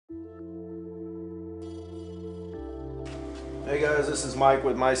Hey guys, this is Mike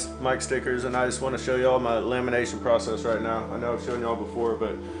with Mike Stickers, and I just want to show y'all my lamination process right now. I know I've shown y'all before, but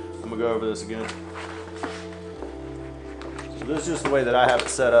I'm gonna go over this again. So this is just the way that I have it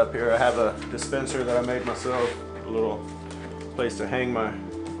set up here. I have a dispenser that I made myself, a little place to hang my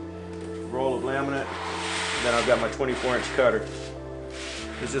roll of laminate. And then I've got my 24-inch cutter.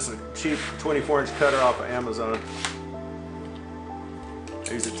 It's just a cheap 24-inch cutter off of Amazon.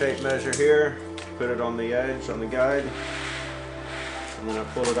 I use a tape measure here, put it on the edge, on the guide. And then I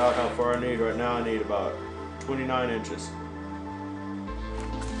pull it out how far I need. Right now I need about 29 inches.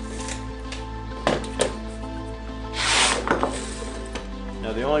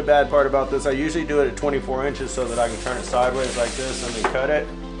 Now the only bad part about this, I usually do it at 24 inches so that I can turn it sideways like this and then cut it.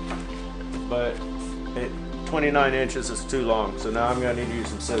 But 29 inches is too long, so now I'm going to need to use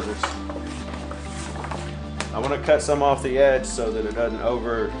some scissors. I want to cut some off the edge so that it doesn't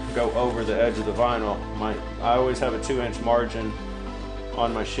go over the edge of the vinyl. I always have a 2-inch margin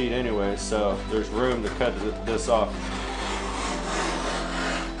on my sheet anyway, so there's room to cut this off.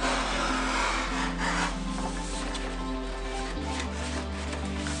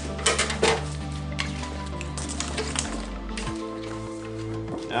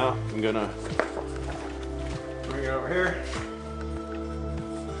 Now I'm gonna bring it over here.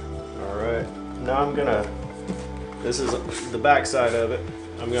 Alright, now this is the back side of it.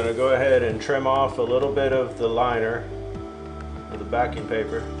 I'm gonna go ahead and trim off a little bit of the liner of the backing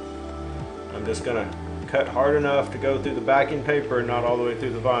paper. I'm just gonna cut hard enough to go through the backing paper and not all the way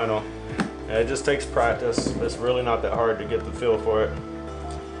through the vinyl. And it just takes practice. It's really not that hard to get the feel for it.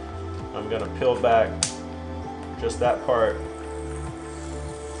 I'm gonna peel back just that part.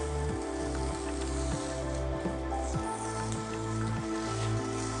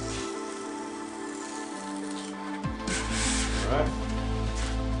 All right.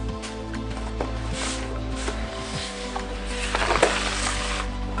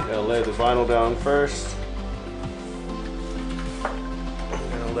 Gotta lay the vinyl down first. I'm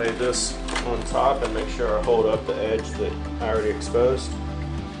gonna lay this on top and make sure I hold up the edge that I already exposed.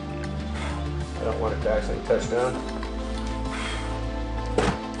 I don't want it to actually touch down.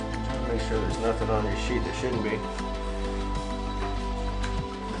 Make sure there's nothing on your sheet that shouldn't be.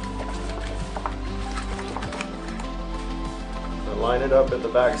 So line it up at the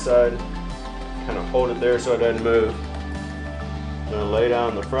back side, kind of hold it there so it doesn't move. I'm going to lay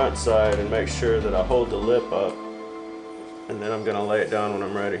down the front side and make sure that I hold the lip up, and then I'm going to lay it down when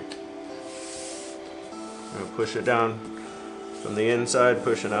I'm ready. I'm going to push it down from the inside,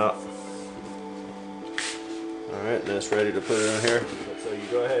 pushing out. Alright, then it's ready to put it in here. So you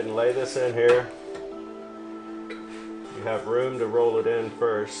go ahead and lay this in here. You have room to roll it in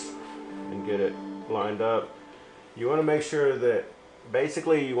first and get it lined up. You want to make sure that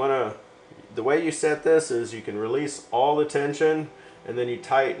basically the way you set this is you can release all the tension, and then you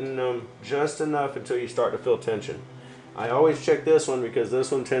tighten them just enough until you start to feel tension. I always check this one because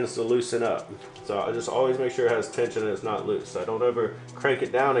this one tends to loosen up. So I just always make sure it has tension and it's not loose. I don't ever crank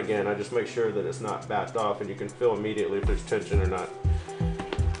it down again. I just make sure that it's not backed off and you can feel immediately if there's tension or not.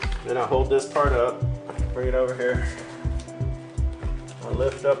 Then I hold this part up, bring it over here. I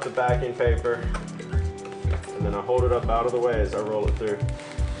lift up the backing paper, and then I hold it up out of the way as I roll it through.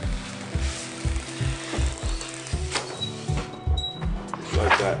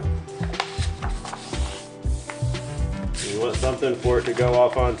 Like that. You want something for it to go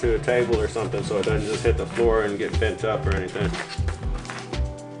off onto a table or something so it doesn't just hit the floor and get bent up or anything.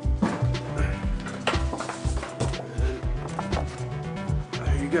 And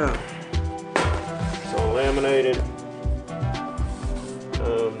there you go. So laminated.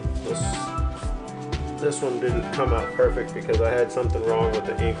 This one didn't come out perfect because I had something wrong with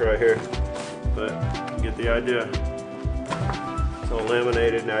the ink right here, but you get the idea. It's all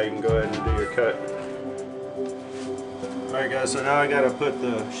laminated. Now you can go ahead and do your cut. Alright guys, so now I gotta put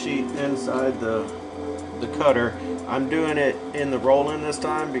the sheet inside the cutter. I'm doing it in the roll-in this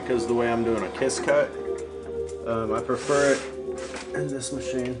time because the way I'm doing a kiss cut. I prefer it in this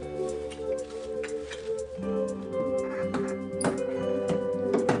machine.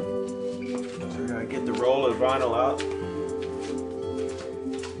 So I gotta get the roll of vinyl out.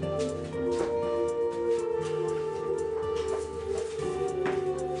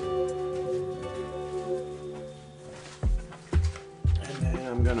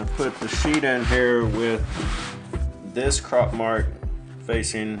 I'm going to put the sheet in here with this crop mark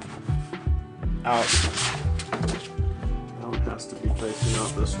facing out. Now it has to be facing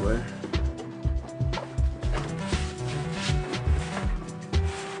out this way.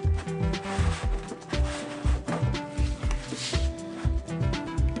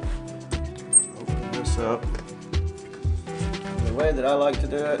 Open this up. the way that I like to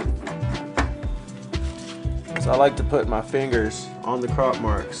do it is I like to put my fingers on the crop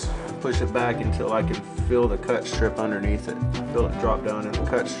marks, push it back until I can feel the cut strip underneath it. Feel it drop down in the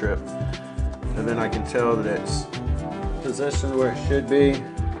cut strip. And then I can tell that it's positioned where it should be.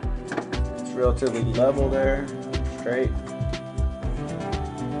 It's relatively level there, straight.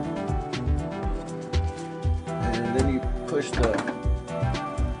 And then you push the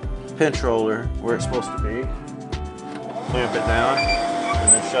pinch roller where it's supposed to be. Clamp it down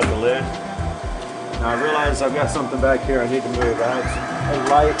and then shut the lid. Now I realize I've got something back here I need to move. I have a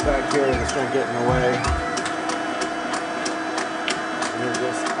light back here that's going to get in the way. Move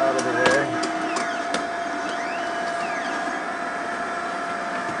this out of the way.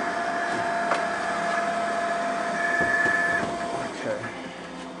 Okay.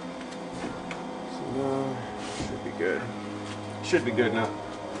 So now should be good. Should be good now.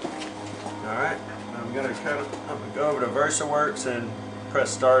 All right. I'm gonna go over to VersaWorks and press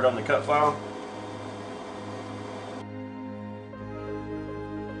start on the cut file.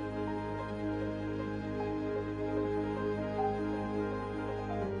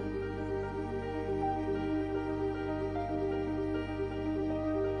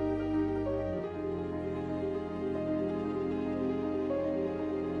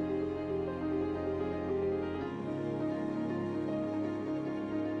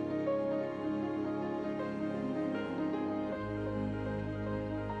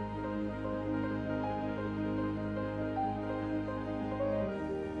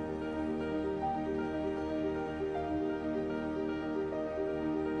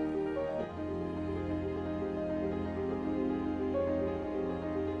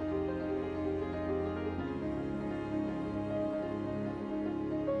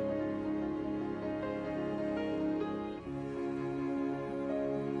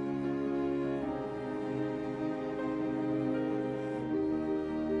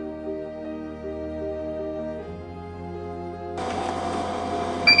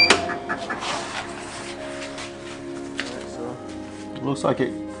 Looks like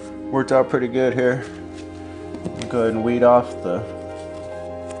it worked out pretty good here. I'll go ahead and weed off the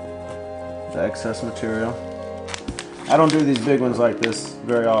excess material. I don't do these big ones like this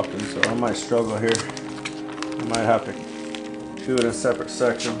very often, so I might struggle here. I might have to do it in separate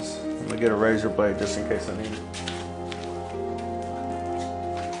sections. I'm gonna get a razor blade just in case I need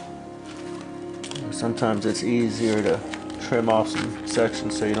it. Sometimes it's easier to trim off some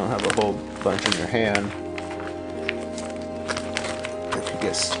sections so you don't have a whole bunch in your hand.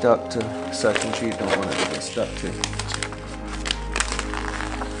 Get stuck to sections you don't want it to get stuck to.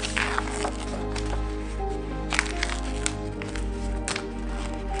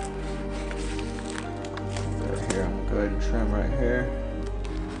 Right here, I'm gonna go ahead and trim right here.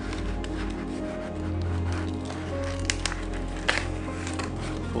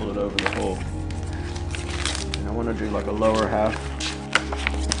 Pull it over the hole. And I want to do like a lower half.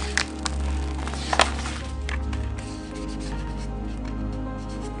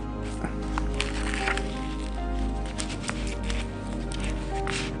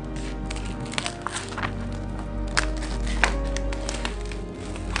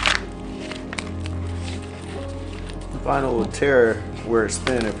 Vinyl will tear where it's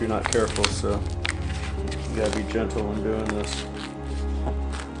thin if you're not careful, so you gotta be gentle when doing this.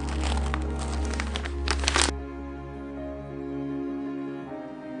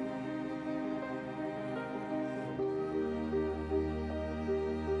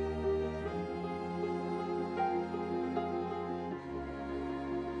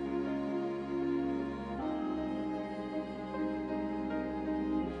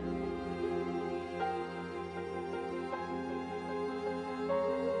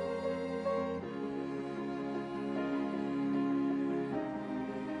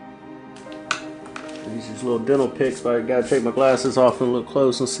 These little dental picks, but I gotta take my glasses off and look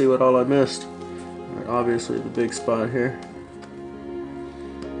close and see what all I missed. Right, obviously the big spot here.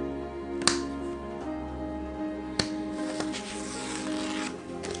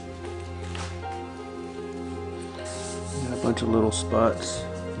 Got a bunch of little spots.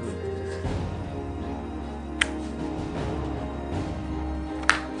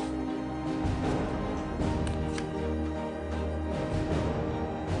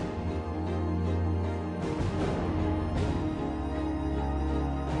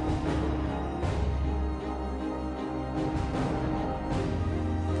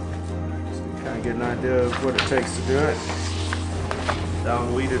 Get an idea of what it takes to do it. That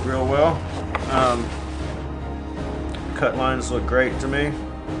one weeded real well. Cut lines look great to me.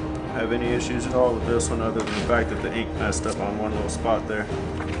 Don't have any issues at all with this one other than the fact that the ink messed up on one little spot there.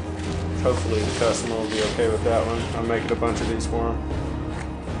 Hopefully the customer will be okay with that one. I'm making a bunch of these for him.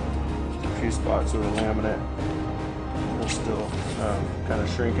 A few spots with a laminate. They'll still kind of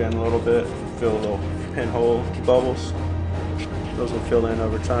shrink in a little bit, fill little pinhole bubbles. Those will fill in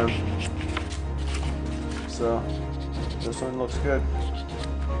over time. So this one looks good.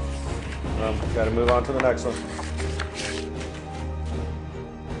 Got to move on to the next one.